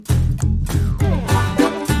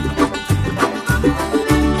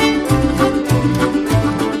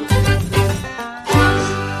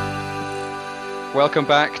welcome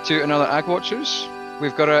back to another Ag Watchers.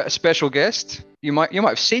 We've got a special guest. You might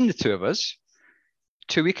have seen the two of us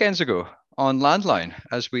 2 weekends ago on Landline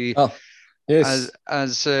as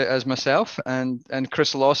myself and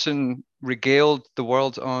Chris Lawson regaled the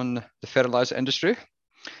world on the fertilizer industry.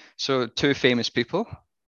 So two famous people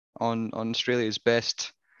on Australia's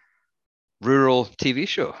best rural TV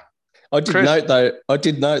show. I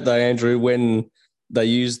did note though, Andrew, when they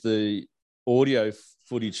used the audio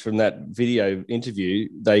footage from that video interview,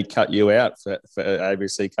 they cut you out for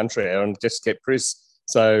ABC Country Hour and just kept Chris.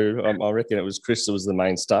 So I reckon it was Chris that was the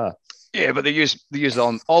main star. Yeah, but they used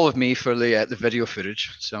all of me for the video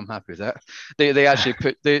footage, so I'm happy with that. They actually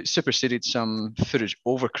superseded some footage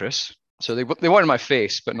over Chris, so they wanted my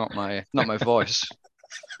face, but not my voice.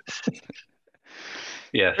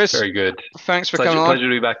 Yeah, Chris, very good. Thanks for coming on. Pleasure to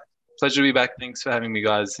be back. Pleasure to be back. Thanks for having me,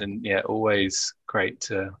 guys. And yeah, always great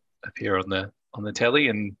to appear on the telly.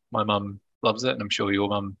 And my mum loves it, and I'm sure your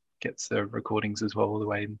mum gets the recordings as well all the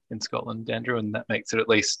way in Scotland, Andrew. And that makes it at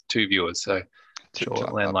least two viewers. So sure,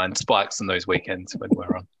 Landline spikes on those weekends when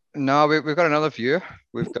we're on. No, we've got another viewer.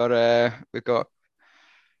 We've got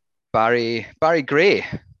Barry Gray,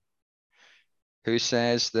 who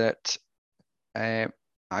says that I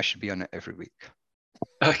should be on it every week.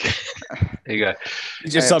 Okay, there you go.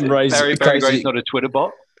 Just some crazy. Barry Gray's not a Twitter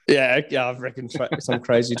bot. Yeah, I reckon some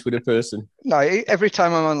crazy Twitter person. No, every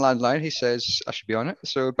time I'm on Landline, he says I should be on it.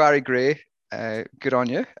 So Barry Gray, good on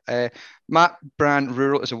you. Matt Brand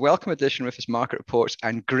Rural is a welcome addition with his market reports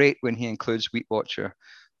and great when he includes Wheat Watcher,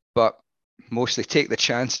 but mostly take the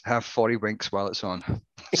chance to have 40 winks while it's on.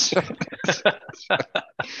 So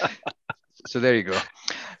there you go.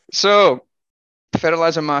 So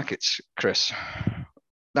fertilizer markets, Chris.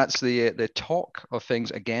 That's the talk of things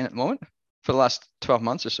again at the moment for the last 12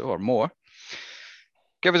 months or so or more.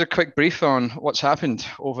 Give us a quick brief on what's happened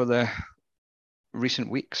over the recent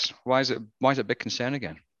weeks. Why is it a big concern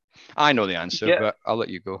again? I know the answer, but I'll let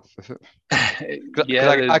you go with it.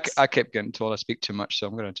 I kept getting told I speak too much, so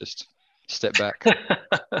I'm going to just step back.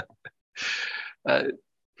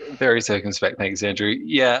 Very circumspect, thanks, Andrew.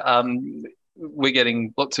 Yeah, we're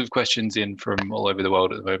getting lots of questions in from all over the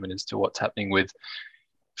world at the moment as to what's happening with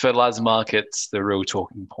fertilizer markets. The real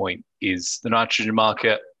talking point is the nitrogen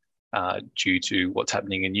market due to what's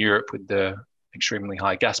happening in Europe with the extremely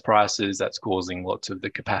high gas prices. That's causing lots of the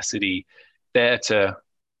capacity there to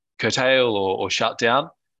curtail or shut down.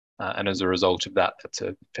 And as a result of that, that's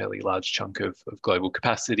a fairly large chunk of global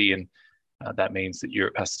capacity. And that means that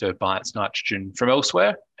Europe has to buy its nitrogen from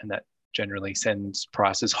elsewhere, and that generally sends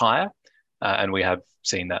prices higher. And we have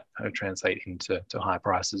seen that translate into high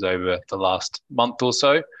prices over the last month or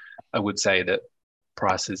so. I would say that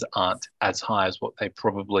prices aren't as high as what they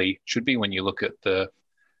probably should be when you look at the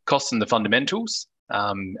costs and the fundamentals.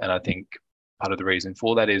 And I think part of the reason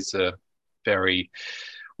for that is a very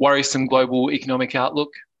worrisome global economic outlook.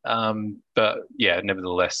 But yeah,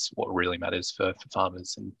 nevertheless, what really matters for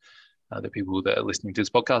farmers and the people that are listening to this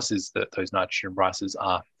podcast is that those nitrogen prices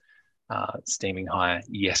are steaming higher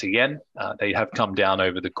yet again. They have come down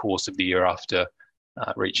over the course of the year after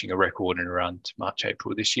reaching a record in around March,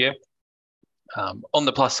 April this year. On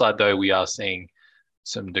the plus side, though, we are seeing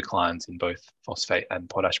some declines in both phosphate and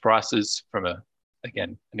potash prices from an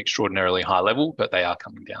extraordinarily high level, but they are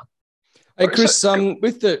coming down. Hey, Chris,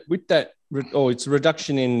 it's a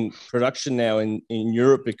reduction in production now in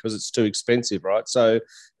Europe because it's too expensive, right? So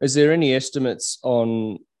is there any estimates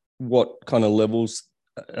on what kind of levels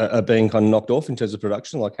are being kind of knocked off in terms of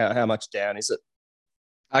production? Like how much down is it?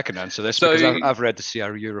 I can answer this because I've read the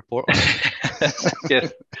CRU report on it. Yeah.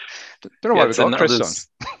 Don't know why we've got Chris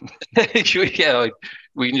on. Yeah,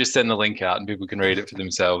 we can just send the link out and people can read it for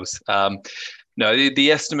themselves. No,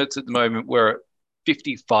 the estimates at the moment were at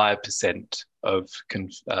 55% of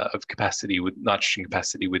capacity with nitrogen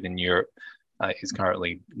capacity within Europe is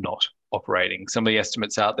currently not operating. Some of the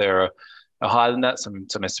estimates out there are higher than that. Some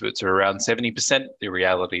estimates are around 70%. The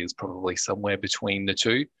reality is probably somewhere between the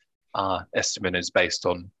two. Estimate is based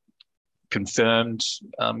on confirmed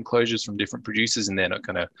closures from different producers, and they're not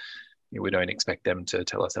going to. We don't expect them to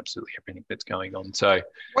tell us absolutely everything that's going on. So,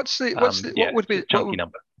 what would be chunky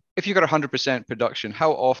number? If you got 100% production,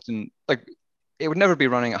 how often? Like, it would never be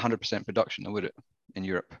running 100% production, would it? In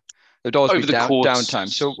Europe, there'd always be downtime.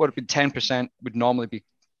 So, what would be 10% would normally be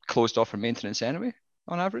closed off for maintenance anyway,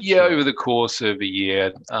 on average? Yeah, over the course of a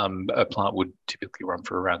year, a plant would typically run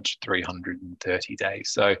for around 330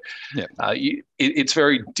 days. So, it's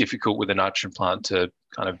very difficult with a nitrogen plant to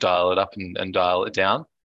kind of dial it up and dial it down.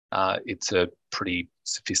 It's a pretty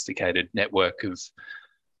sophisticated network of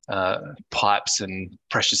pipes and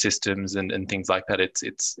pressure systems and things like that. It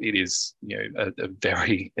is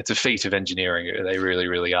it's a feat of engineering. They really,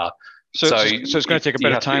 really are. So it's going to take a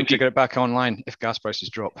bit of time to get it back online if gas prices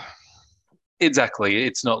drop. Exactly.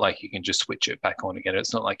 It's not like you can just switch it back on again.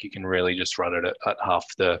 It's not like you can really just run it at half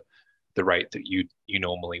the rate that you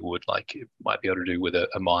normally would, like you might be able to do with a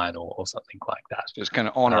mine or something like that. So it's kind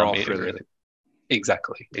of on or off, really.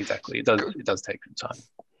 Exactly. It does take some time.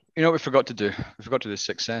 You know what we forgot to do? We forgot to do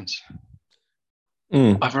Sixth Sense.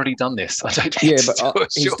 I've already done this. I don't need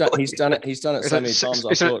he's done it so many times.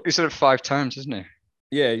 He said it 5 times, isn't he?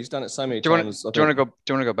 Yeah, he's done it so many times. Do you want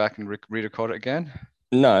to go back and re-record it again?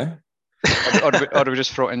 No. or do we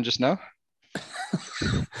just throw it in just now?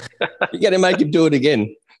 You got to make him do it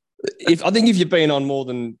again. I think if you've been on more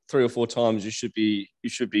than 3 or 4 times, you should be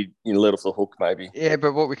let off the hook, maybe. Yeah,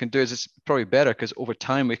 but what we can do is it's probably better because over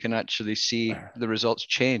time we can actually see the results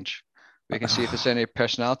change. We can see if there's any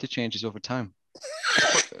personality changes over time.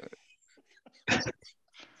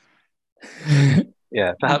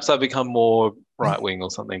 Yeah, perhaps I become more right wing or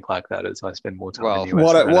something like that as I spend more time in the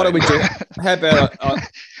US. What do we do? How about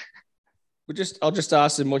I'll just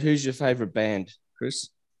ask them, who's your favourite band, Chris?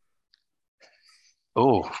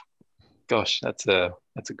 Oh, gosh, that's a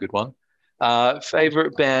good one.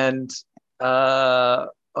 Favorite band?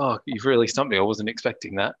 You've really stumped me. I wasn't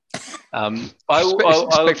expecting that. Can I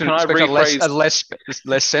rephrase a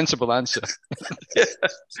less sensible answer?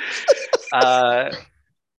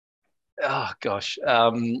 Gosh.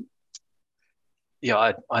 I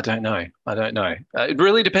don't know. It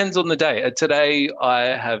really depends on the day. Today I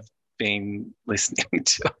have been listening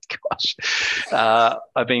to.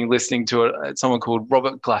 I've been listening to someone called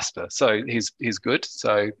Robert Glasper. So he's good.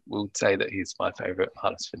 So we'll say that he's my favorite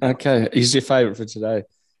artist for now. Okay, he's your favorite for today.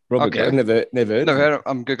 Robert, okay. I've never heard. No,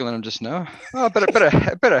 I'm googling him just now. Oh, a bit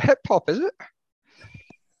of hip hop, is it?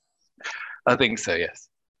 I think so. Yes,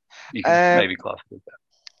 you can maybe class it as that.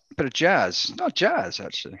 Bit of jazz, not jazz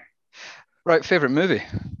actually. Right, favorite movie.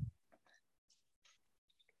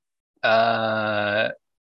 The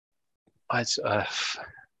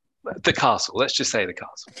Castle. Let's just say The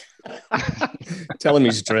Castle. Tell him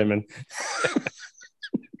he's dreaming.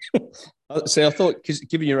 See, I thought,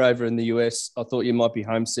 given you're over in the US, I thought you might be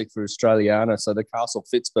homesick for Australiana, so The Castle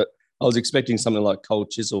fits, but I was expecting something like Cold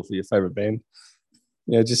Chisel for your favourite band.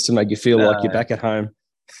 Yeah, just to make you feel like you're back at home.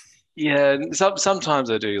 Yeah, sometimes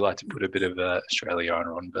I do like to put a bit of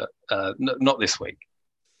Australiana on, but not this week.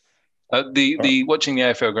 Watching the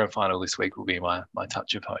AFL Grand Final this week will be my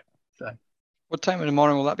touch of hope. So. What time in the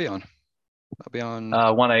morning will that be on? That'll be on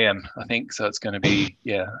 1 a.m. I think. So it's going to be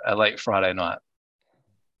a late Friday night.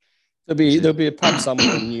 There'll be a pub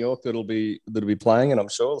somewhere in New York that'll be playing, and I'm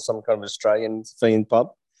sure some kind of Australian themed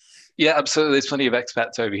pub. Yeah, absolutely. There's plenty of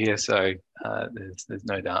expats over here, so there's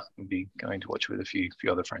no doubt we'll be going to watch with a few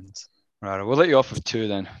other friends. Right, we'll let you off with 2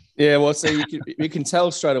 then. Yeah, well, so you can tell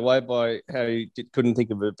straight away by how he couldn't think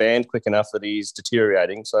of a band quick enough that he's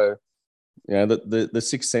deteriorating. So, the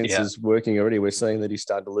Sixth Sense is working already. We're seeing that he's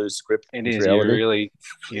starting to lose grip. It is.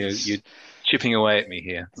 You're chipping away at me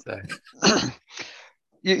here. So.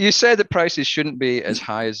 You said that prices shouldn't be as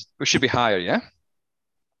high as, or should be higher, yeah?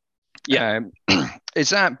 Yeah.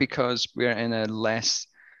 Is that because we're in a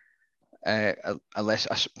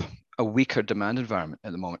weaker demand environment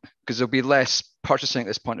at the moment? Because there'll be less purchasing at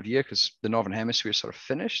this point of year because the Northern Hemisphere is sort of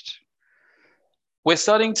finished. We're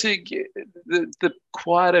starting to get the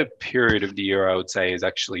quieter period of the year, I would say, is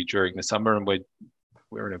actually during the summer, and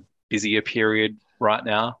we're in a busier period right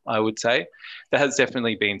now, I would say. There has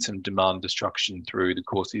definitely been some demand destruction through the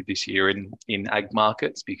course of this year in ag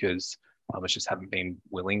markets because farmers just haven't been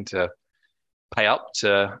willing to pay up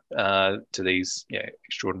to these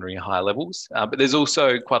extraordinary high levels. But there's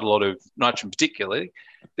also quite a lot of nitrogen particularly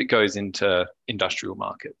that goes into industrial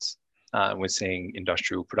markets. We're seeing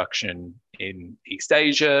industrial production in East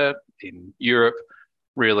Asia, in Europe,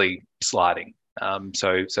 really sliding.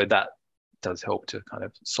 So that does help to kind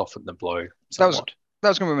of soften the blow somewhat. That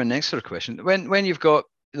was going to be my next sort of question. When you've got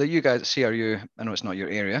you guys at CRU, I know it's not your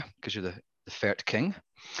area because you're the FERT king.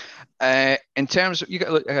 In terms of, you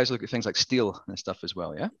guys look at things like steel and stuff as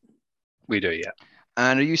well, yeah? We do, yeah.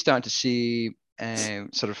 And are you starting to see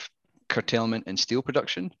sort of curtailment in steel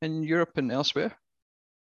production in Europe and elsewhere?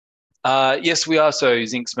 Yes, we are. So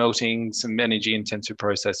zinc smelting, some energy-intensive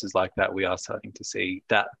processes like that, we are starting to see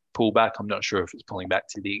that pull back. I'm not sure if it's pulling back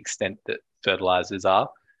to the extent that fertilizers are.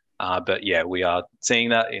 But yeah, we are seeing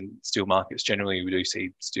that in steel markets. Generally, we do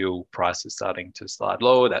see steel prices starting to slide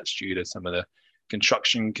lower. That's due to some of the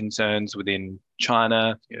construction concerns within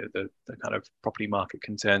China, the kind of property market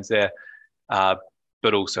concerns there.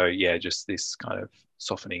 But also, just this kind of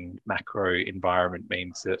softening macro environment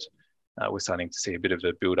means that we're starting to see a bit of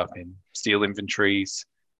a build up in steel inventories.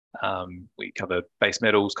 We cover base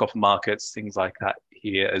metals, copper markets, things like that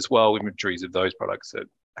here as well. Inventories of those products are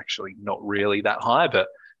actually not really that high, but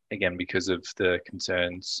again, because of the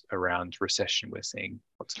concerns around recession, we're seeing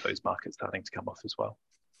lots of those markets starting to come off as well.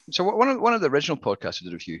 So one of the original podcasts we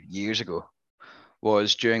did a few years ago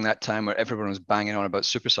was during that time where everyone was banging on about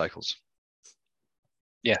super cycles.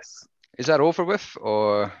 Yes. Is that over with,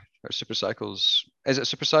 or are super cycles? Is it a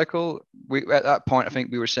super cycle? At that point, I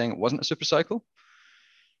think we were saying it wasn't a super cycle.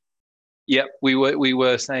 Yep, we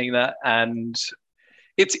were saying that, and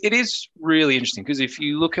it is really interesting because if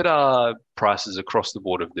you look at our prices across the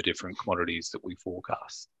board of the different commodities that we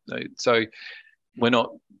forecast, so we're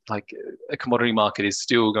not like a commodity market is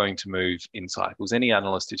still going to move in cycles. Any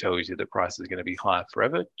analyst who tells you that prices are going to be higher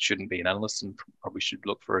forever shouldn't be an analyst and probably should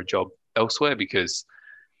look for a job elsewhere, because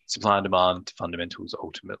supply and demand fundamentals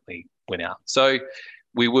ultimately win out. So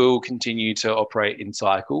we will continue to operate in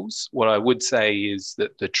cycles. What I would say is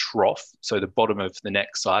that the trough, so the bottom of the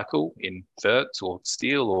next cycle in ferts or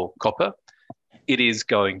steel or copper, it is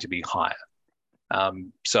going to be higher.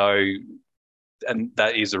 And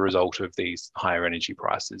that is a result of these higher energy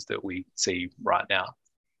prices that we see right now.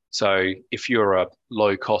 So if you're a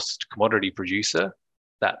low-cost commodity producer,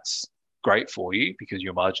 that's great for you because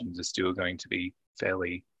your margins are still going to be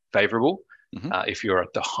fairly favourable. Mm-hmm. If you're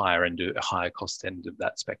at the higher end, a higher cost end of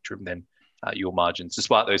that spectrum, then your margins,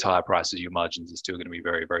 despite those higher prices, your margins are still going to be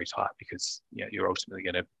very, very tight because you're ultimately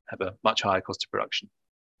going to have a much higher cost of production.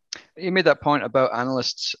 You made that point about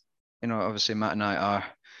analysts. Obviously Matt and I are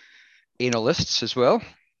analysts as well,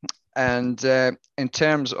 and in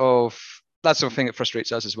terms of that's the thing that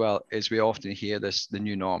frustrates us as well, is we often hear the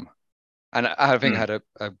new norm, and I think I had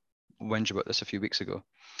a whinge about this a few weeks ago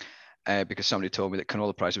because somebody told me that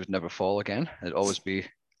canola prices would never fall again. It'd always be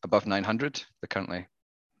above 900. They're currently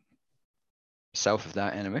south of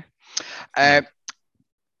that anyway.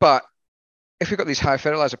 But if we've got these high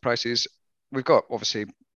fertilizer prices, we've got obviously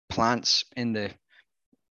plants in the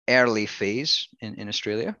early phase in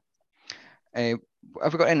Australia. Have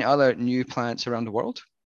we got any other new plants around the world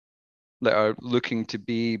that are looking to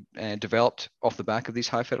be developed off the back of these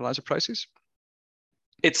high fertilizer prices?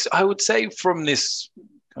 I would say from this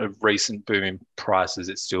kind of recent boom in prices,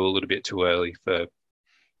 it's still a little bit too early for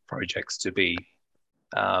projects to be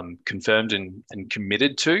confirmed and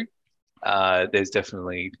committed to. There's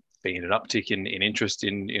definitely been an uptick in interest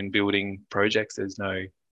in building projects. There's no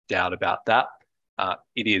doubt about that.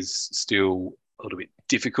 It is still a little bit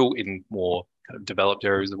difficult in more kind of developed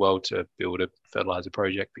areas of the world to build a fertilizer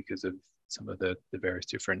project because of some of the various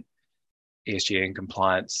different ESG and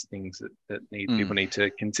compliance things that people need to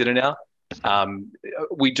consider now.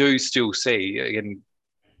 We do still see, again,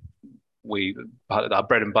 our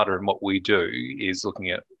bread and butter and what we do is looking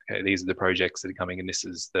at, okay, these are the projects that are coming and this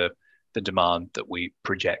is the demand that we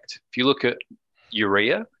project. If you look at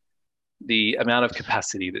urea, the amount of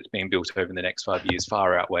capacity that's being built over the next 5 years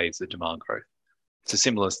far outweighs the demand growth. It's a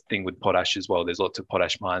similar thing with potash as well. There's lots of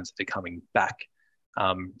potash mines that are coming back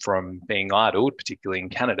from being idled, particularly in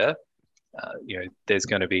Canada. There's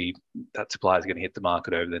going to be that supply is going to hit the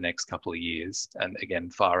market over the next couple of years, and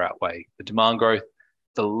again, far outweigh the demand growth.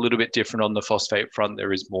 It's a little bit different on the phosphate front.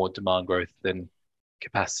 There is more demand growth than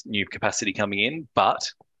new capacity coming in, but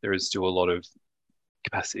there is still a lot of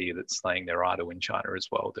capacity that's laying there idle in China as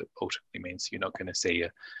well. That ultimately means you're not going to see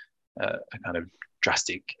a kind of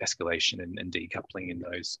drastic escalation and decoupling in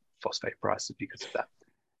those phosphate prices because of that.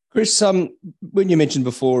 Chris, when you mentioned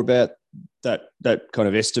before about that kind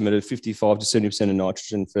of estimate of 55 to 70% of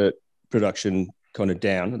nitrogen for production kind of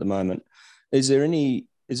down at the moment, is there any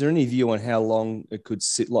view on how long it could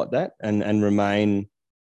sit like that and remain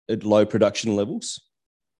at low production levels?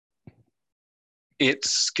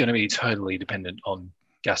 It's going to be totally dependent on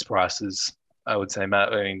gas prices, I would say,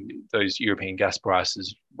 Matt. I mean, those European gas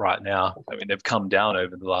prices right now, I mean, they've come down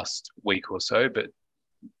over the last week or so, but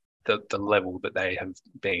the level that they have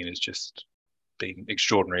been has just been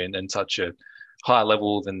extraordinary and such a higher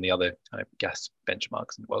level than the other kind of gas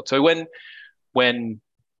benchmarks in the world. So when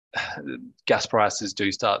gas prices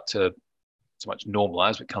do start to so much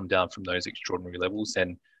normalize, but come down from those extraordinary levels,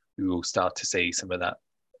 then we will start to see some of that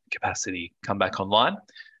capacity come back online.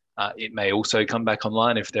 It may also come back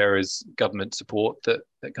online if there is government support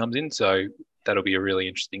that comes in. So that'll be a really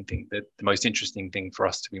interesting thing. The most interesting thing for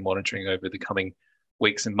us to be monitoring over the coming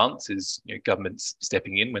weeks and months is governments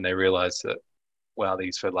stepping in when they realise that, wow,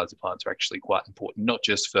 these fertiliser plants are actually quite important, not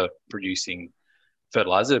just for producing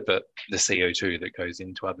fertiliser, but the CO2 that goes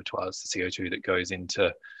into abattoirs, the CO2 that goes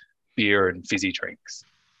into beer and fizzy drinks.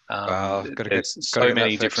 There's so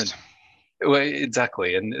many different. Well,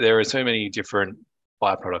 exactly, and there are so many different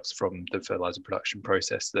byproducts from the fertilizer production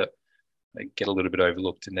process that they get a little bit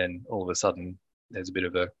overlooked, and then all of a sudden there's a bit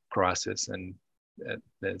of a crisis, and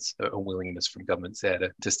there's a willingness from governments there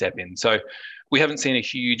to step in. So we haven't seen a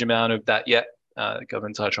huge amount of that yet.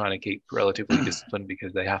 Governments are trying to keep relatively disciplined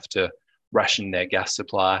because they have to ration their gas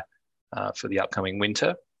supply for the upcoming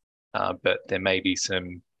winter. But there may be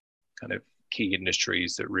some kind of key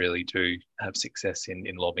industries that really do have success in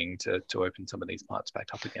lobbying to open some of these plants back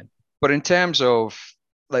up again. But in terms of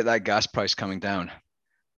like that gas price coming down,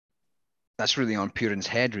 that's really on Putin's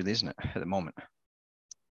head, really, isn't it, at the moment?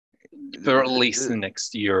 For at least the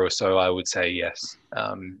next year or so, I would say yes.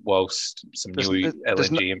 Whilst some new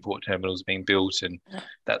LNG import terminals being built and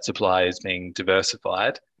that supply is being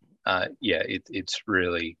diversified, it's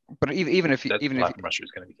really. But even if Russia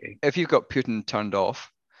is going to be key. If you've got Putin turned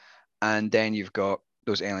off, and then you've got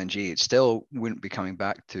those LNG, it still wouldn't be coming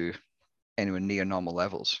back to anywhere near normal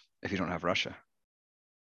levels if you don't have Russia.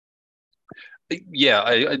 Yeah,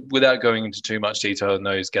 I without going into too much detail on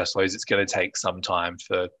those gas flows, it's going to take some time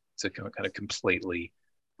to kind of completely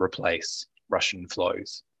replace Russian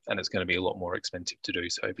flows, and it's going to be a lot more expensive to do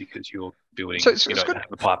so because you're building. You don't have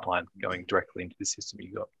a pipeline going directly into the system.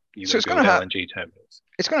 You got LNG terminals.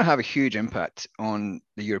 It's going to have a huge impact on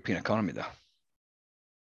the European economy, though.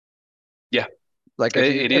 Yeah, like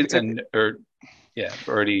it is, and you're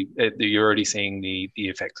already seeing the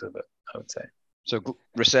effects of it, I would say. So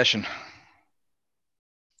recession.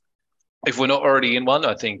 If we're not already in one,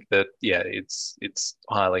 I think that it's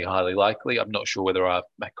highly likely. I'm not sure whether our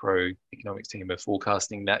macroeconomics team are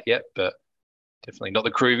forecasting that yet, but definitely not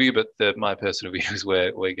the crew view, but my personal view is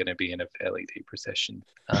we're going to be in a fairly deep recession.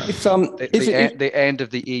 The end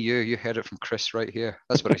of the EU, you heard it from Chris right here.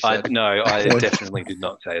 That's what I said. I definitely did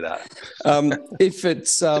not say that. If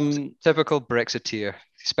it's typical Brexiteer,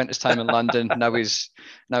 he spent his time in London. Now he's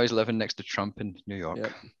living next to Trump in New York. Yeah.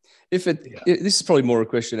 This is probably more a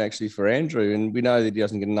question actually for Andrew, and we know that he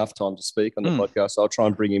doesn't get enough time to speak on the podcast, so I'll try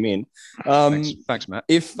and bring him in. Thanks, Matt.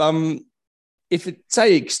 If it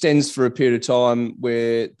say extends for a period of time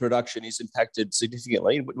where production is impacted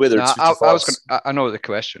significantly, whether it's 55... I know the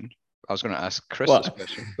question. I was going to ask Chris this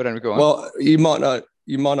question, but anyway, go on. Well, you might not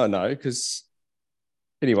know because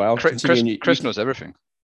anyway, I'll continue. Chris knows everything,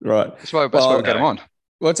 right? That's why we got him on.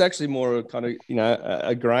 Well, it's actually more a kind of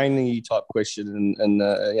a grainy type question, and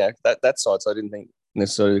that side. So I didn't think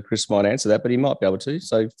necessarily Chris might answer that, but he might be able to.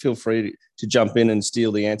 So feel free to jump in and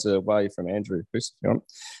steal the answer away from Andrew, Chris. If you want.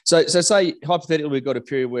 So say hypothetically we've got a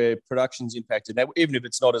period where production's impacted. Now, even if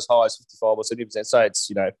it's not as high as 55 or 70%, say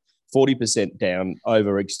it's 40% down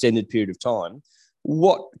over an extended period of time.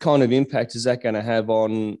 What kind of impact is that going to have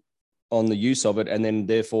on the use of it, and then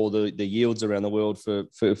therefore the yields around the world for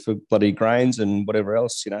bloody grains and whatever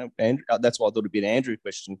else? And that's why I thought it'd be an Andrew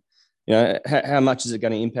question. How much is it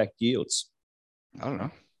going to impact yields? I don't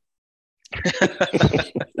know.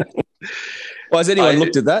 Well, has anyone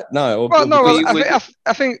looked at that? No.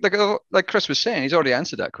 I think like Chris was saying, he's already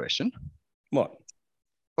answered that question. What?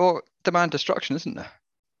 Well, demand destruction, isn't there?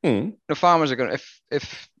 The farmers are going to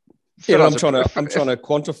if I'm trying to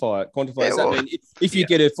quantify it. Does that mean if you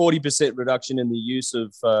get a 40% reduction in the use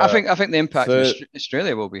of? I think the impact in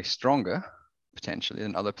Australia will be stronger potentially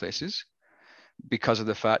than other places because of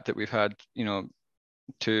the fact that we've had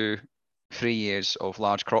 2-3 years of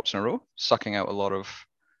large crops in a row, sucking out a lot of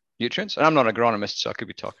nutrients. And I'm not an agronomist, so I could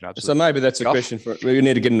be talking absolutely. So maybe that's a question for. We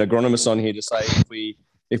need to get an agronomist on here to say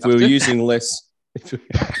if we were using less.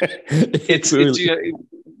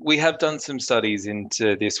 We have done some studies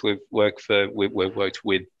into this. We've worked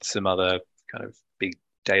with some other kind of big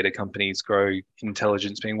data companies, Grow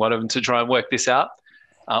Intelligence being one of them, to try and work this out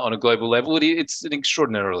on a global level. It's an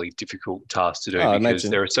extraordinarily difficult task to do because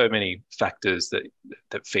there are so many factors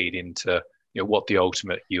that feed into what the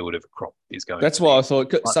ultimate yield of a crop is going. That's why I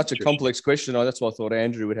thought such a complex question. That's why I thought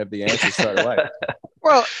Andrew would have the answer straight away.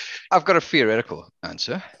 Well, I've got a theoretical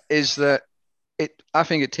answer. Is that I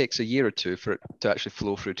think it takes a year or two for it to actually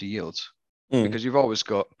flow through to yields because you've always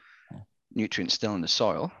got nutrients still in the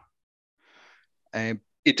soil.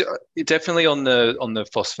 It definitely on the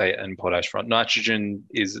phosphate and potash front. Nitrogen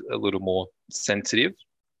is a little more sensitive.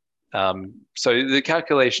 So the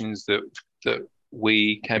calculations that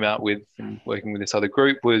we came out with from working with this other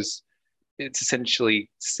group was it's essentially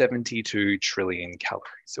 72 trillion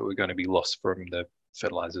calories that we're going to be lost from the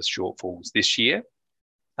fertilizers shortfalls this year.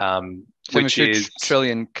 Which is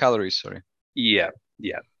trillion calories. Sorry. Yeah.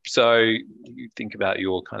 So you think about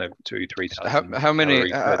your kind of 2,000-3,000.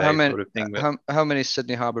 How many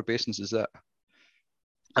Sydney Harbour basins is that?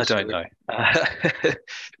 I don't know.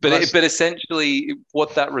 But essentially,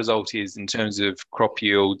 what that result is in terms of crop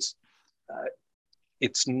yields,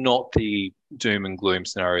 it's not the doom and gloom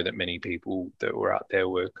scenario that many people that were out there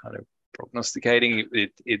were kind of prognosticating.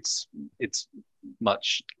 It's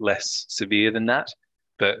much less severe than that.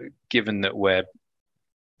 But given that we're,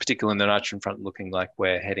 particularly in the nitrogen front, looking like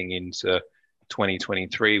we're heading into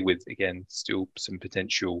 2023 with, again, still some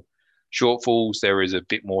potential shortfalls, there is a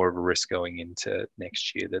bit more of a risk going into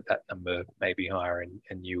next year that number may be higher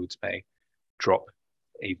and yields may drop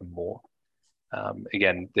even more.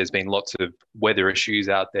 Again, there's been lots of weather issues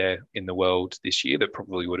out there in the world this year that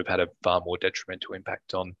probably would have had a far more detrimental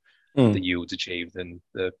impact on the yields achieved than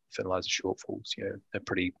the fertilizer shortfalls. A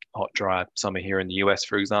pretty hot, dry summer here in the US,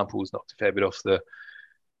 for example, has knocked a fair bit off the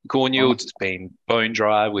corn yields. It's been bone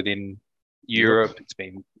dry within Europe. It's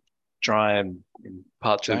been dry in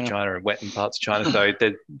parts of China and wet in parts of China. So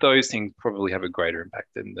those things probably have a greater impact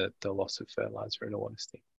than the loss of fertilizer, in all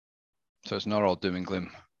honesty. So it's not all doom and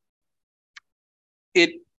gloom.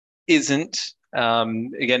 It isn't.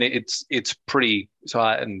 Again, it's pretty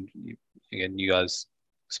tight, and again, you guys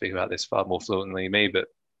speak about this far more fluently than me, but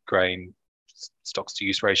grain stocks to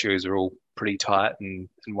use ratios are all pretty tight and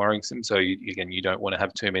worrisome. So you don't want to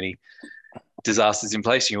have too many disasters in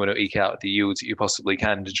place. You want to eke out the yields that you possibly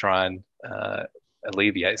can to try and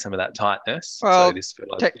alleviate some of that tightness. Well, so this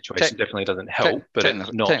fertilizer situation definitely doesn't help. But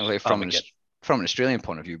technically, from an Australian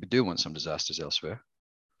point of view, we do want some disasters elsewhere.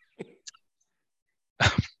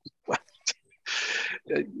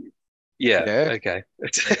 Yeah. Okay.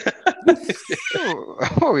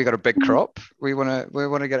 Well, we got a big crop. We want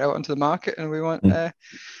to get out onto the market, and we want a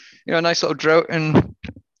nice little drought in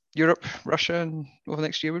Europe, Russia, and over the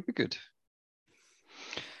next year would be good.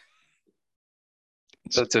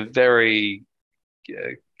 So it's a very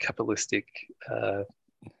capitalistic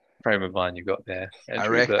frame of mind you've got there,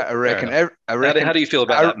 Andrew, I reckon. How do you feel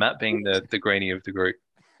about that, Matt, being the greenie of the group?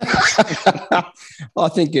 I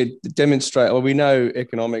think it demonstrates. Well, we know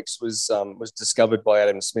economics was discovered by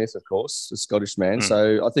Adam Smith, of course, a Scottish man.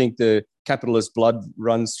 So I think the capitalist blood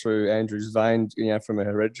runs through Andrew's vein, from a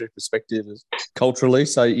hereditary perspective, culturally.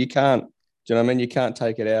 So you can't. Do you know what I mean? You can't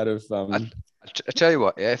take it out of. I tell you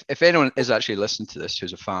what, if anyone is actually listening to this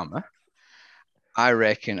who's a farmer, I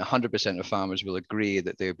reckon 100% of farmers will agree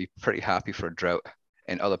that they would be pretty happy for a drought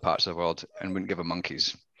in other parts of the world and wouldn't give a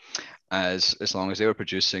monkeys. As long as they were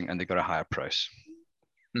producing and they got a higher price.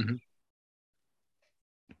 Mm-hmm.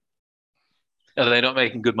 Are they not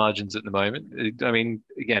making good margins at the moment? I mean,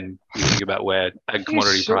 again, you think about where ag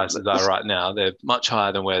commodity prices are right now. They're much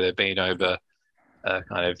higher than where they've been over a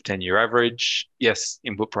kind of 10-year average. Yes,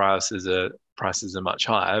 input prices are much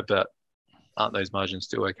higher, but aren't those margins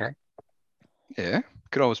still okay? Yeah,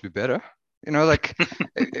 could always be better.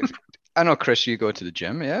 If, I know, Chris, you go to the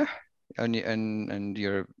gym, yeah? And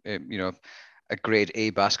you're a grade A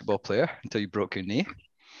basketball player until you broke your knee.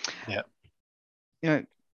 Yeah.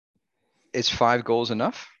 Is 5 goals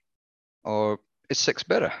enough, or is 6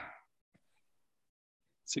 better?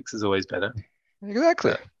 6 is always better.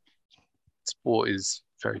 Exactly. Sport is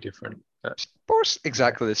very different. Sport's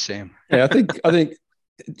exactly the same. Yeah, I think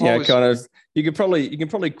yeah, kind of. You can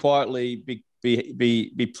probably quietly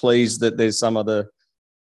be pleased that there's some other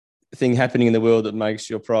thing happening in the world that makes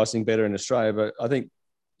your pricing better in Australia, but I think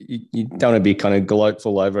you don't want to be kind of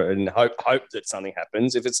gloatful over it and hope that something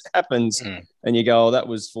happens. If it happens and you go, "Oh, that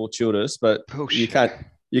was fortuitous," but you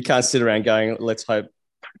can't sit around going, "Let's hope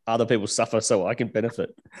other people suffer so I can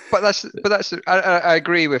benefit." But that's I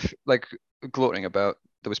agree with gloating about.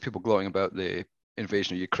 There was people gloating about the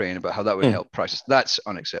invasion of Ukraine, about how that would help prices. That's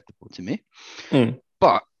unacceptable to me.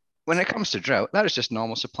 But when it comes to drought, that is just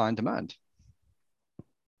normal supply and demand.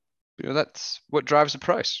 That's what drives the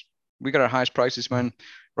price. We got our highest prices when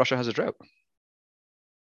Russia has a drought.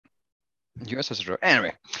 The US has a drought.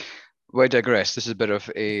 Anyway, we digress. This is a bit of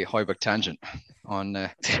a Hoiberg tangent on.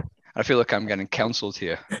 I feel like I'm getting counselled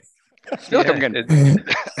here. I feel like I'm getting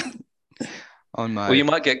on my. Well, you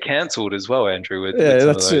might get cancelled as well, Andrew. With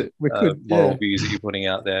that's it. We could moral views that you're putting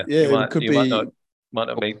out there. Yeah, you might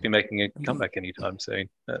not be making a comeback anytime soon.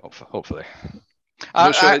 Hopefully.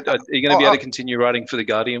 I'm not sure. Are you going to be able to continue writing for The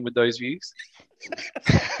Guardian with those views?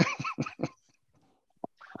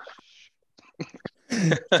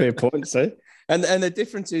 Fair point, so. And the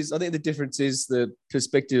difference is, I think the difference is the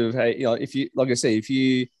perspective of, hey, if you, like I say, if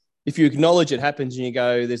you acknowledge it happens and you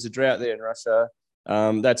go, there's a drought there in Russia,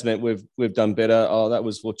 that's meant we've done better. Oh, that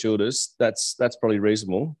was fortuitous. That's probably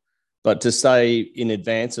reasonable. But to say in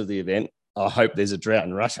advance of the event, I hope there's a drought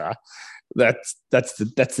in Russia. That's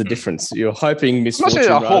the difference. You're hoping misfortune. I'm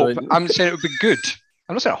not saying I hope. I'm saying it would be good.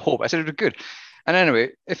 I'm not saying I hope. I said it would be good. And anyway,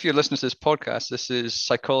 if you're listening to this podcast, this is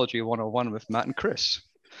Psychology 101 with Matt and Chris.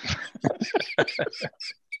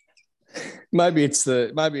 Maybe it's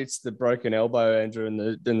the broken elbow, Andrew, and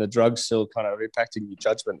the drugs still kind of impacting your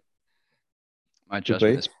judgment. My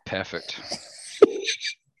judgment is perfect.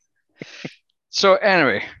 So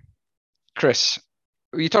anyway, Chris,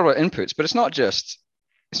 you talk about inputs, but it's not just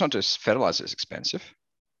fertilizer is expensive.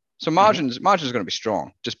 So margins are going to be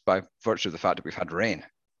strong just by virtue of the fact that we've had rain,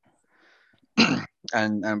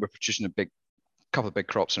 and we're producing a couple of big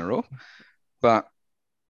crops in a row. But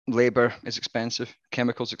labor is expensive,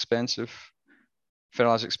 chemicals expensive,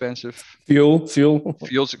 fertilizer expensive,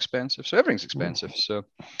 fuel's expensive, so everything's expensive. So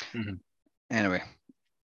anyway,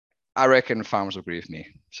 I reckon farmers will agree with me.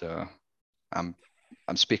 So I'm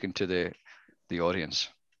speaking to the audience,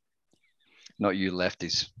 not you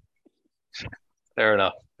lefties. Fair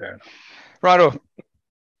enough. Righto,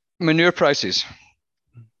 manure prices.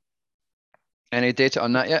 Any data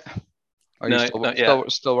on that yet? Are you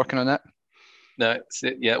still working on that? No,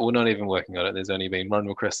 we're not even working on it. There's only been one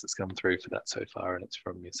request that's come through for that so far, and it's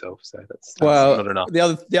from yourself. So that's not enough. The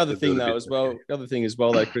other thing though,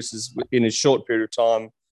 though, Chris, is in a short period of time,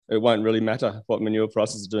 it won't really matter what manure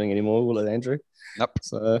prices are doing anymore, will it, Andrew? Nope.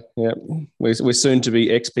 So yeah, we're soon to be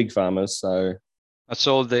ex-pig farmers. So I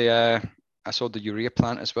sold the urea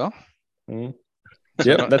plant as well.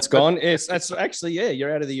 Yep, that's gone. Yes, that's actually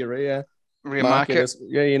you're out of the urea market.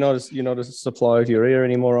 You're not a supplier of urea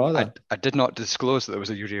anymore either. I did not disclose that there was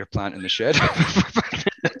a urea plant in the shed.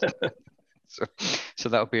 So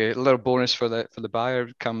that'll be a little bonus for the buyer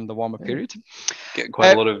come the warmer period. Getting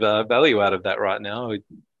quite a lot of value out of that right now,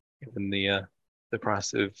 given the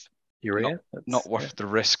price of urea. Not worth the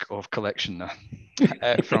risk of collection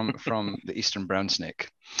from the eastern brown snake.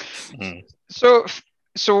 So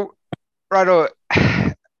righto,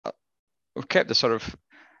 we've kept the sort of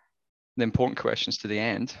the important questions to the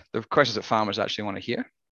end, the questions that farmers actually want to hear.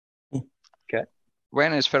 Okay.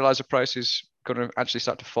 When is fertilizer prices going to actually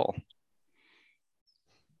start to fall?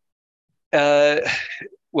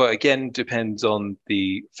 Well, again, depends on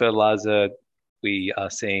the fertilizer. We are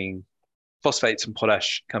seeing phosphates and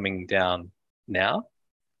potash coming down now,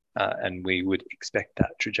 and we would expect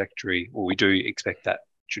that trajectory, or we do expect that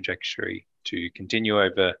trajectory to continue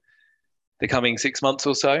over the coming 6 months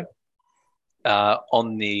or so.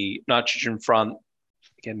 On the nitrogen front,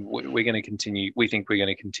 again, we're going to continue. We think we're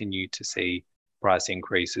going to continue to see price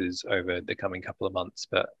increases over the coming couple of months,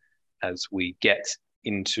 but as we get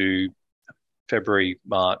into February,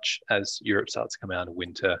 March, as Europe starts to come out of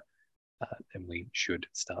winter, then we should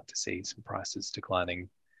start to see some prices declining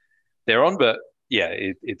thereon. But yeah,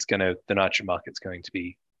 the nitrogen market's going to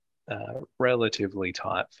be relatively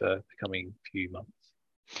tight for the coming few months.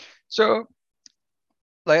 So,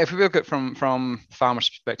 like if we look at from farmers'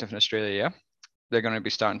 perspective in Australia, they're going to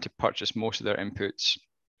be starting to purchase most of their inputs.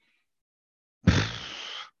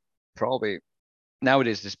 Probably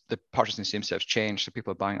nowadays the purchasing seems to have changed, so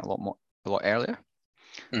people are buying a lot earlier.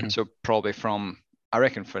 So probably I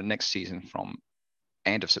reckon for next season from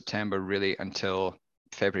end of September really until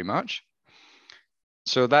February, March.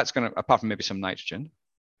 So that's going to, apart from maybe some nitrogen,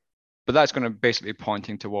 but that's going to basically be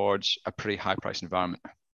pointing towards a pretty high price environment.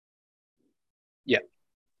 Yeah.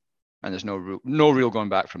 And there's no real going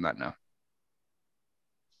back from that now.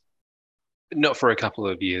 Not for a couple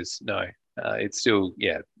of years, no. It's still,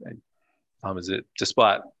 farmers,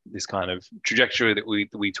 despite this kind of trajectory that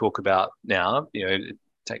we talk about now, it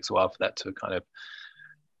takes a while for that to kind of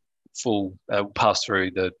full pass through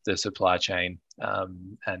the supply chain.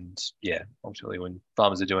 And ultimately when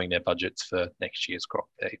farmers are doing their budgets for next year's crop,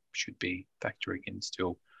 they should be factoring in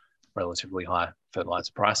still relatively high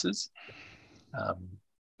fertilizer prices.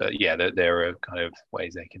 But there are kind of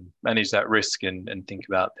ways they can manage that risk and think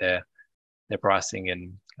about their pricing,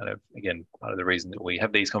 and kind of, again, part of the reason that we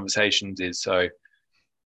have these conversations is so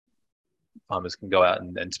farmers can go out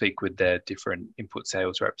and speak with their different input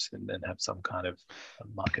sales reps and then have some kind of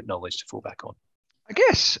market knowledge to fall back on. I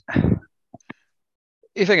guess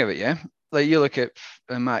you think of it, yeah? Like you look at,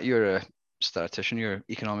 Matt, you're a statistician, you're an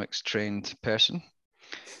economics trained person,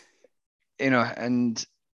 and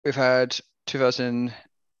we've had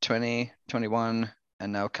 2020, 21,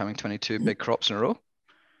 and now coming 22 big crops in a row.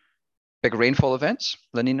 Big rainfall events,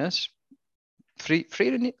 La Ninas, three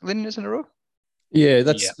La Ninas in a row. Yeah,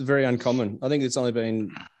 that's very uncommon. I think it's only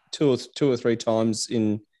been two or three times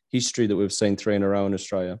in history that we've seen 3 in a row in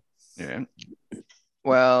Australia. Yeah.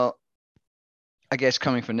 Well, I guess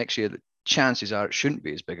coming for next year, the chances are it shouldn't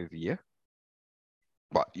be as big of a year.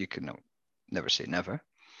 But you can never say never.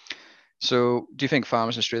 So do you think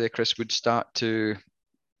farmers in Australia, Chris, would start to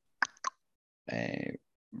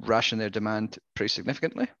ration their demand pretty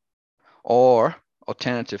significantly? Or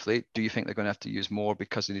alternatively, do you think they're going to have to use more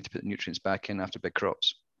because they need to put the nutrients back in after big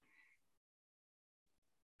crops?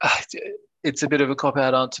 It's a bit of a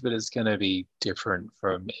cop-out answer, but it's going to be different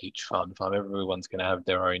from each farm. Everyone's going to have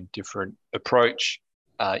their own different approach.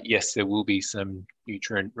 Yes, there will be some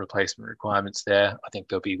nutrient replacement requirements there. I think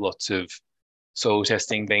there'll be lots of soil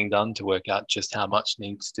testing being done to work out just how much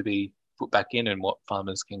needs to be put back in and what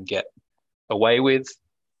farmers can get away with.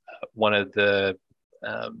 One of the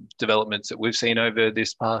developments that we've seen over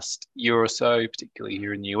this past year or so, particularly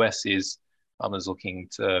here in the US, is farmers looking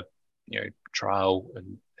to trial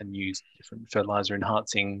and use different fertilizer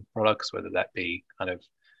enhancing products, whether that be kind of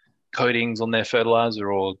coatings on their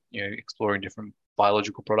fertilizer or exploring different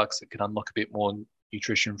biological products that can unlock a bit more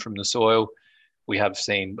nutrition from the soil. We have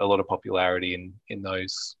seen a lot of popularity in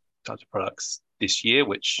those types of products this year,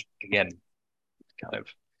 which again, kind of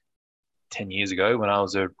 10 years ago when I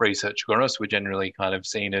was a research agronomist, were generally kind of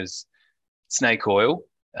seen as snake oil,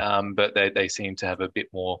 but they seem to have a bit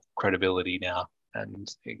more credibility now.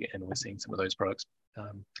 And again, we're seeing some of those products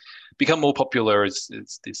become more popular as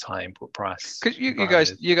this high input price. Because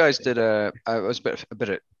you guys did I was a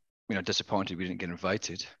bit disappointed we didn't get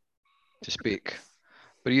invited to speak,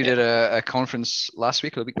 but you did a conference last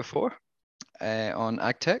week or the week before on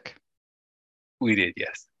AgTech. We did,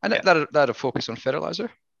 yes. And that had a focus on fertilizer.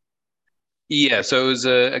 Yeah, so it was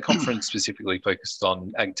a conference specifically focused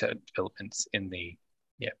on AgTech developments in the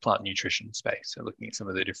plant nutrition space. So looking at some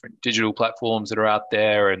of the different digital platforms that are out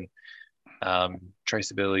there and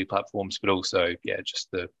traceability platforms, but also just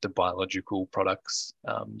the biological products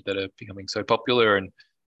that are becoming so popular, and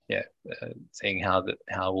seeing how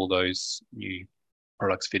all those new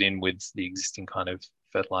products fit in with the existing kind of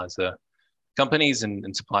fertilizer companies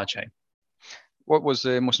and supply chain. What was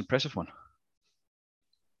the most impressive one?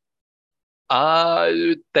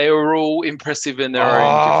 They were all impressive in their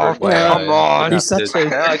own different way. Come on! I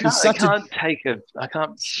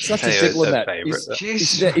can't such a diplomat.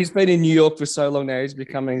 He's been in New York for so long now. He's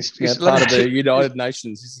becoming part of the United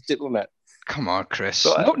Nations. He's a diplomat. Come on, Chris.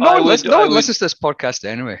 No one listens to this podcast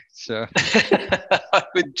anyway. So I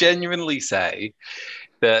would genuinely say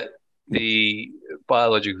that the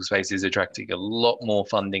biological space is attracting a lot more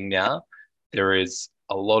funding now. There is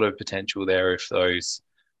a lot of potential there if those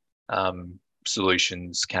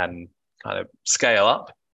solutions can kind of scale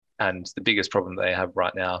up. And the biggest problem they have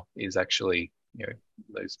right now is actually,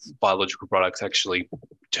 those biological products actually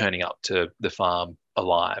turning up to the farm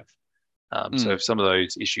alive. So if some of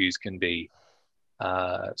those issues can be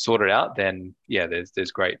sorted out, then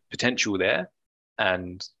there's great potential there.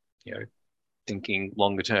 And, thinking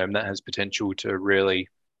longer term, that has potential to really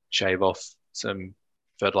shave off some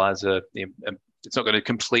fertilizer. It's not going to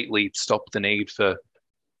completely stop the need for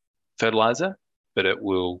fertilizer, but it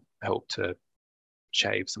will help to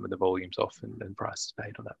shave some of the volumes off and prices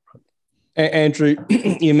paid on that front. Andrew,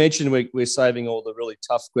 you mentioned we're saving all the really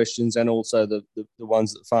tough questions and also the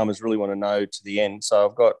ones that farmers really want to know to the end. So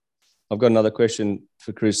I've got another question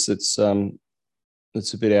for Chris that's a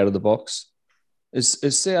bit out of the box.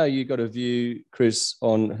 Has CRU got a view, Chris,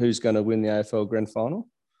 on who's going to win the AFL Grand Final?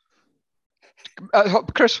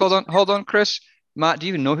 Chris, hold on, Chris. Matt, do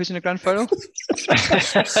you even know who's in the grand final?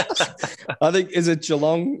 I think, is it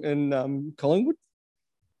Geelong and Collingwood?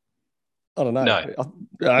 I don't know.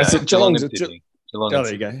 No. Is it Geelong? Sydney.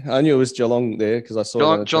 There you go. I knew it was Geelong there because I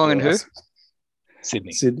saw Geelong and who?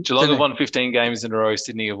 Sydney. Geelong have won 15 games in a row.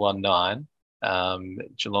 Sydney have won 9.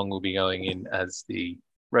 Geelong will be going in as the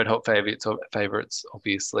red hot favourites,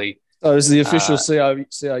 obviously. So is the official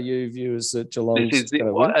CRU view is that Geelong is going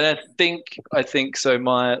to win? And I think so.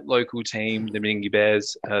 My local team, the Meningie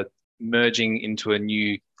Bears, are merging into a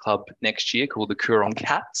new club next year called the Coorong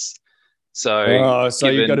Cats. So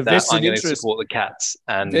you've got a vested I'm going interest. to support the Cats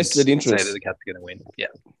and vested interest. say that the Cats are going to win. Yeah,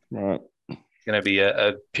 right. Going to be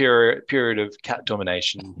a period of cat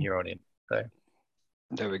domination here on in. So.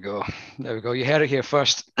 There we go. You heard it here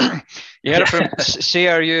first. You heard it from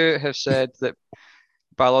CRU have said that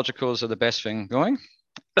biologicals are the best thing going,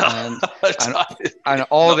 and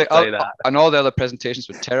all the other presentations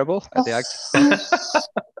were terrible at the Ag.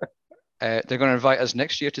 They're going to invite us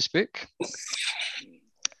next year to speak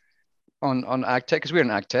on AgTech because we're in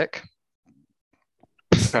AgTech.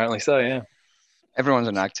 Apparently so, yeah. Everyone's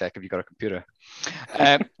in AgTech if you've got a computer.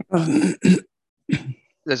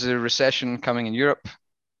 There's a recession coming in Europe.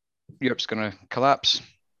 Europe's going to collapse.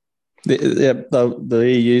 The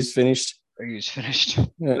EU's finished. EU's finished.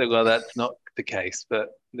 Yeah. Well, that's not the case, but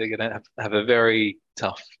they're going to have a very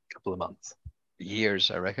tough couple of months. Years,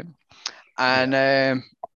 I reckon. And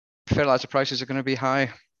fertilizer prices are going to be higher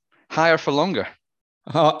for longer.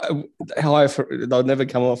 They'll never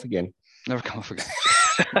come off again. Never come off again.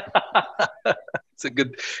 It's a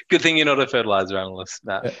good thing you're not a fertilizer analyst,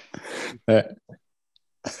 Matt. Yeah.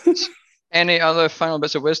 Any other final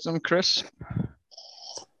bits of wisdom, Chris?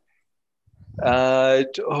 No,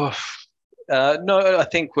 I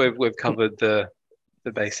think we've covered the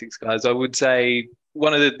basics, guys. I would say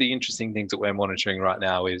one of the interesting things that we're monitoring right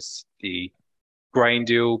now is the grain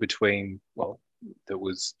deal that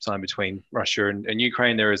was signed between Russia and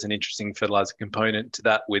Ukraine. There is an interesting fertilizer component to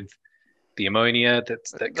that with the ammonia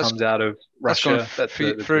that comes out of Russia. That's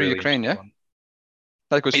through Ukraine, yeah?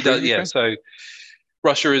 That goes through Ukraine? Yeah, so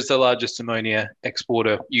Russia is the largest ammonia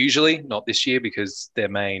exporter usually, not this year, because their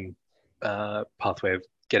main pathway of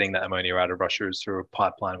getting that ammonia out of Russia is through a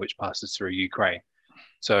pipeline which passes through Ukraine.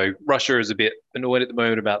 So Russia is a bit annoyed at the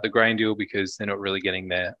moment about the grain deal because they're not really getting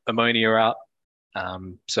their ammonia out.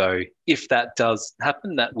 So if that does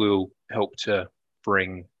happen, that will help to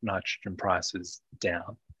bring nitrogen prices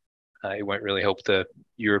down. It won't really help the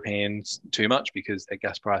Europeans too much because their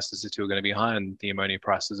gas prices are still going to be high and the ammonia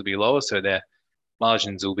prices will be lower. So their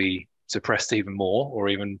margins will be suppressed even more or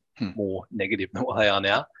even more negative than what they are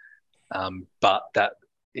now. But that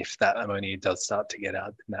if that ammonia does start to get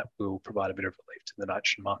out, then that will provide a bit of relief to the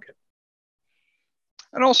nitrogen market.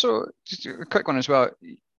 And also, just a quick one as well.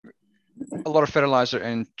 A lot of fertilizer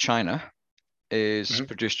in China is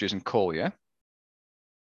produced using coal, yeah?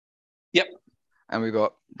 Yep. And we've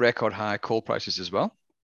got record high coal prices as well.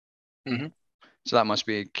 Mm-hmm. So that must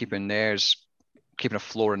be keeping a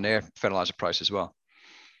floor in their fertilizer price as well.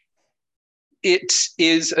 It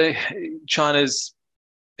is China's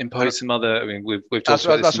imposed some other. I mean, we've talked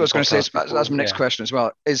about that's this. What I was going to say. That's my next question as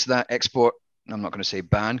well. Is that export? I'm not going to say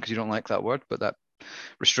ban because you don't like that word, but that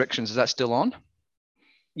restrictions, is that still on?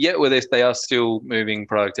 Yeah, well, they are still moving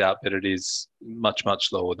product out, but it is much, much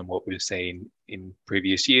lower than what we've seen in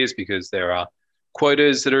previous years because there are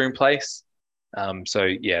quotas that are in place. So,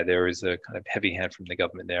 yeah, there is a kind of heavy hand from the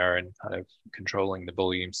government there and kind of controlling the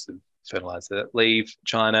volumes of fertilizer that leave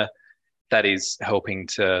China. That is helping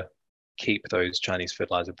to keep those Chinese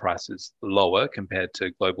fertilizer prices lower compared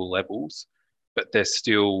to global levels. But they're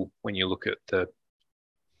still, when you look at the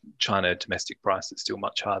China domestic price, it's still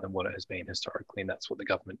much higher than what it has been historically, and that's what the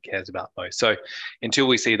government cares about most. So until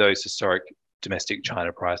we see those domestic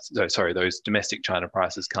China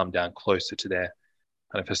prices come down closer to their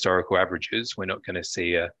kind of historical averages, we're not going to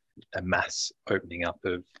see a mass opening up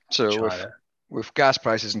of China. With gas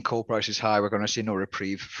prices and coal prices high, we're going to see no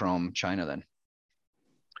reprieve from China then?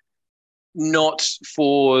 Not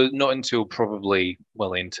until probably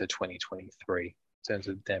well into 2023 in terms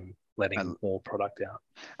of them letting more product out.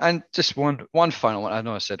 And just one final one. I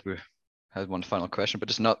know I said we had one final question, but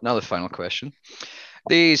just another final question.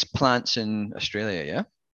 These plants in Australia, yeah?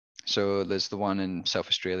 So there's the one in South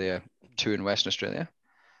Australia, 2 in Western Australia.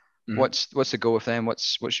 Mm-hmm. What's the go with them?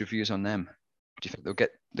 What's your views on them? Do you think they'll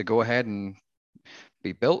get the go ahead and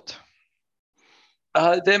be built?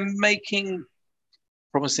 They're making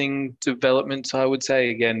promising developments, I would say.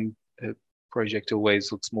 Again, a project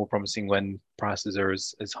always looks more promising when prices are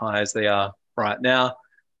as high as they are right now.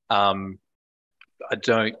 I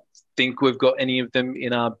don't think we've got any of them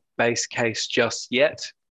in our base case just yet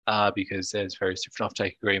because there's various different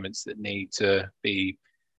offtake agreements that need to be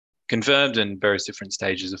confirmed and various different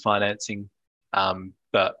stages of financing.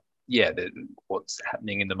 But yeah, what's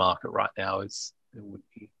happening in the market right now it would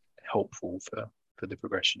be helpful for the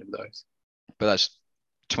progression of those. But that's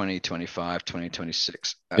 2025,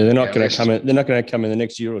 2026. Yeah, they're not going to come in. They're not going to come in the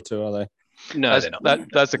next year or two, are they? No, they're not.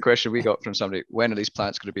 That's the question we got from somebody. When are these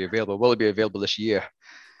plants going to be available? Will it be available this year?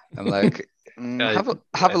 I'm like,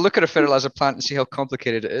 have a look at a fertilizer plant and see how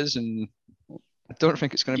complicated it is, and I don't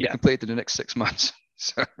think it's going to be completed in the next 6 months.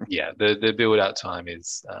 So yeah, the build out time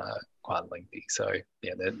is quite lengthy. So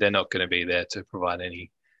yeah, they're not going to be there to provide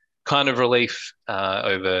any kind of relief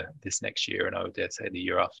over this next year, and I would dare say the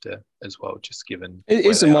year after as well. Just given it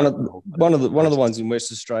isn't one of the ones in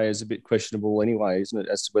West Australia is a bit questionable anyway, isn't it,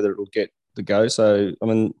 as to whether it will get the go? So I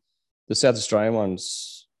mean, the South Australian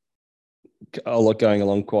ones are going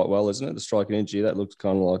along quite well, isn't it? The Strike Energy, that looks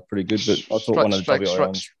kind of like pretty good, but I thought one of the WA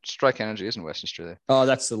ones. Strike Energy isn't Western Australia. Oh,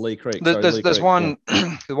 that's the Lee Creek. There's one.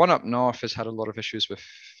 Yeah. The one up north has had a lot of issues with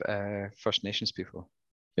First Nations people.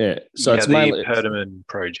 Yeah, so it's mainly the Perdaman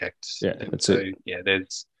project. Yeah, that's it. Yeah,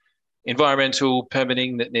 there's environmental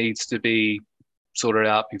permitting that needs to be sorted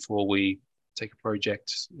out before we take a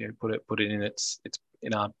project. Put it in its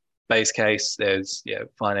in our base case. There's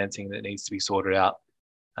financing that needs to be sorted out,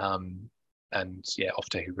 and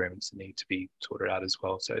offtake agreements that need to be sorted out as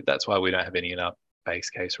well. So that's why we don't have any in our base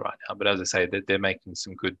case right now. But as I say, they're making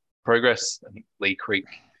some good progress. I think Lee Creek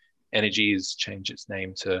Energy has changed its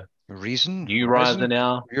name to New Horizon Riser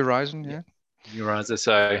now. New Horizon, yeah. New Riser.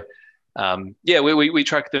 So, we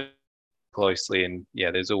track them closely, and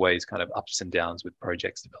there's always kind of ups and downs with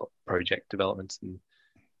project developments. And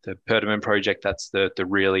the Perdaman project, that's the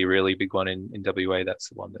really, really big one in WA. That's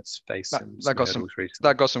the one that's faced some hurdles recently.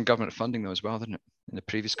 That got some government funding though as well, didn't it? In the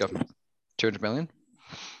previous government, 200 million.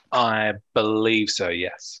 I believe so.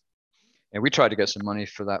 Yes. And we tried to get some money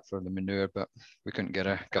for that for the manure, but we couldn't get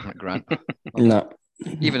a government grant. No.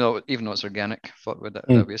 Even though it's organic, thought that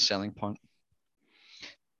would be a selling point.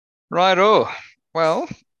 Righto. Well,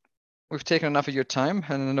 we've taken enough of your time,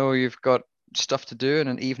 and I know you've got stuff to do in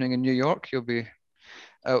an evening in New York. You'll be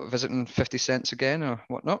out visiting 50 Cents again or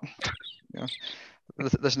whatnot.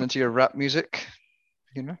 Listening to your rap music,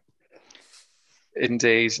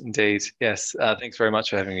 Indeed. Yes. Thanks very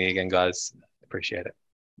much for having me again, guys. Appreciate it.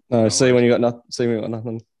 No, see when you got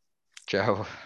nothing. Ciao.